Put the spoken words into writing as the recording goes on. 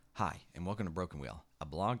Hi, and welcome to Broken Wheel, a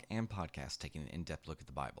blog and podcast taking an in-depth look at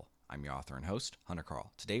the Bible. I'm your author and host, Hunter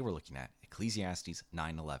Carl. Today we're looking at Ecclesiastes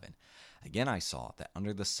 9:11. Again I saw that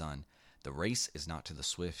under the sun, the race is not to the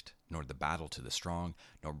swift, nor the battle to the strong,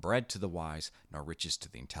 nor bread to the wise, nor riches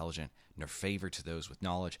to the intelligent, nor favor to those with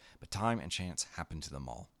knowledge, but time and chance happen to them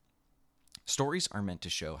all. Stories are meant to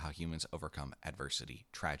show how humans overcome adversity,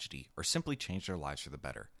 tragedy, or simply change their lives for the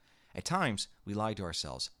better. At times, we lie to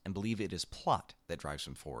ourselves and believe it is plot that drives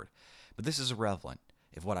them forward. But this is irrelevant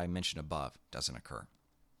if what I mentioned above doesn't occur.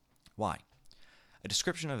 Why? A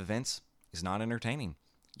description of events is not entertaining,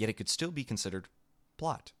 yet it could still be considered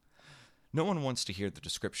plot. No one wants to hear the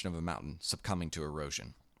description of a mountain succumbing to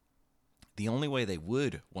erosion. The only way they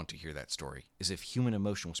would want to hear that story is if human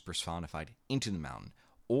emotion was personified into the mountain,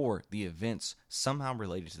 or the events somehow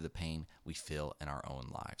related to the pain we feel in our own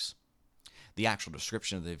lives. The actual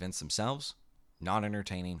description of the events themselves, not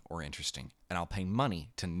entertaining or interesting, and I'll pay money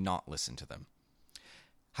to not listen to them.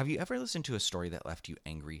 Have you ever listened to a story that left you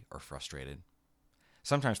angry or frustrated?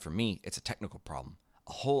 Sometimes for me, it's a technical problem.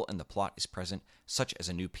 A hole in the plot is present, such as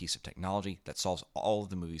a new piece of technology that solves all of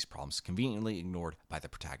the movie's problems conveniently ignored by the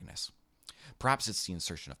protagonist. Perhaps it's the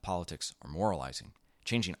insertion of politics or moralizing,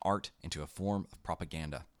 changing art into a form of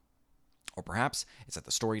propaganda. Or perhaps it's that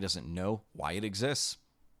the story doesn't know why it exists.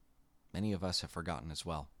 Many of us have forgotten as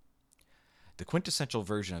well. The quintessential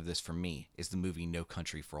version of this for me is the movie No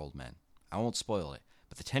Country for Old Men. I won't spoil it,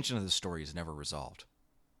 but the tension of the story is never resolved.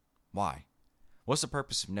 Why? What's the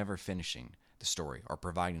purpose of never finishing the story or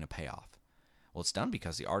providing a payoff? Well, it's done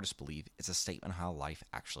because the artists believe it's a statement of how life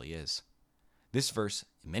actually is. This verse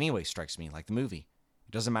in many ways strikes me like the movie.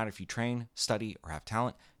 It doesn't matter if you train, study, or have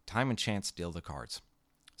talent, time and chance deal the cards.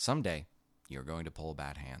 Someday, you're going to pull a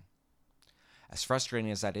bad hand. As frustrating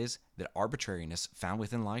as that is, that arbitrariness found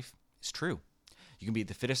within life is true. You can be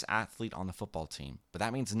the fittest athlete on the football team, but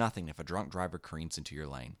that means nothing if a drunk driver careens into your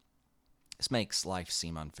lane. This makes life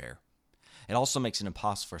seem unfair. It also makes it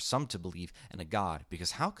impossible for some to believe in a God,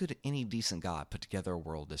 because how could any decent God put together a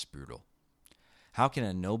world this brutal? How can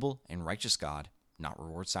a noble and righteous God not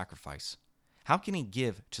reward sacrifice? How can he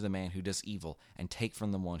give to the man who does evil and take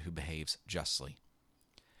from the one who behaves justly?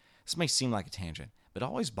 This may seem like a tangent, but it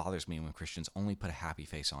always bothers me when Christians only put a happy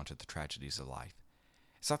face onto the tragedies of life.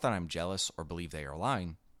 It's not that I'm jealous or believe they are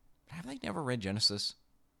lying, but have they never read Genesis?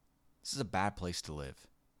 This is a bad place to live.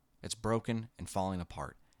 It's broken and falling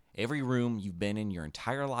apart. Every room you've been in your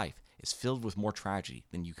entire life is filled with more tragedy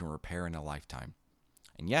than you can repair in a lifetime.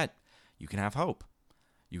 And yet, you can have hope.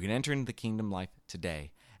 You can enter into the kingdom life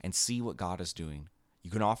today and see what God is doing.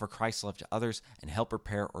 You can offer Christ's love to others and help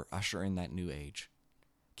repair or usher in that new age.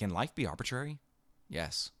 Can life be arbitrary?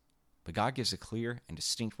 Yes, but God gives a clear and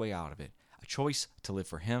distinct way out of it, a choice to live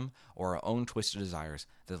for Him or our own twisted desires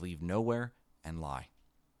that leave nowhere and lie.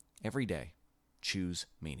 Every day, choose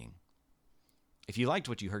meaning. If you liked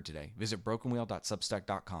what you heard today, visit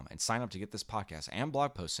brokenwheel.substack.com and sign up to get this podcast and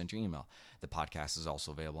blog posts sent to your email. The podcast is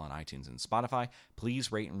also available on iTunes and Spotify. Please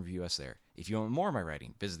rate and review us there. If you want more of my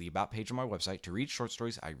writing, visit the About page on my website to read short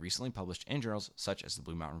stories I recently published in journals such as the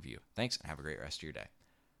Blue Mountain Review. Thanks, and have a great rest of your day.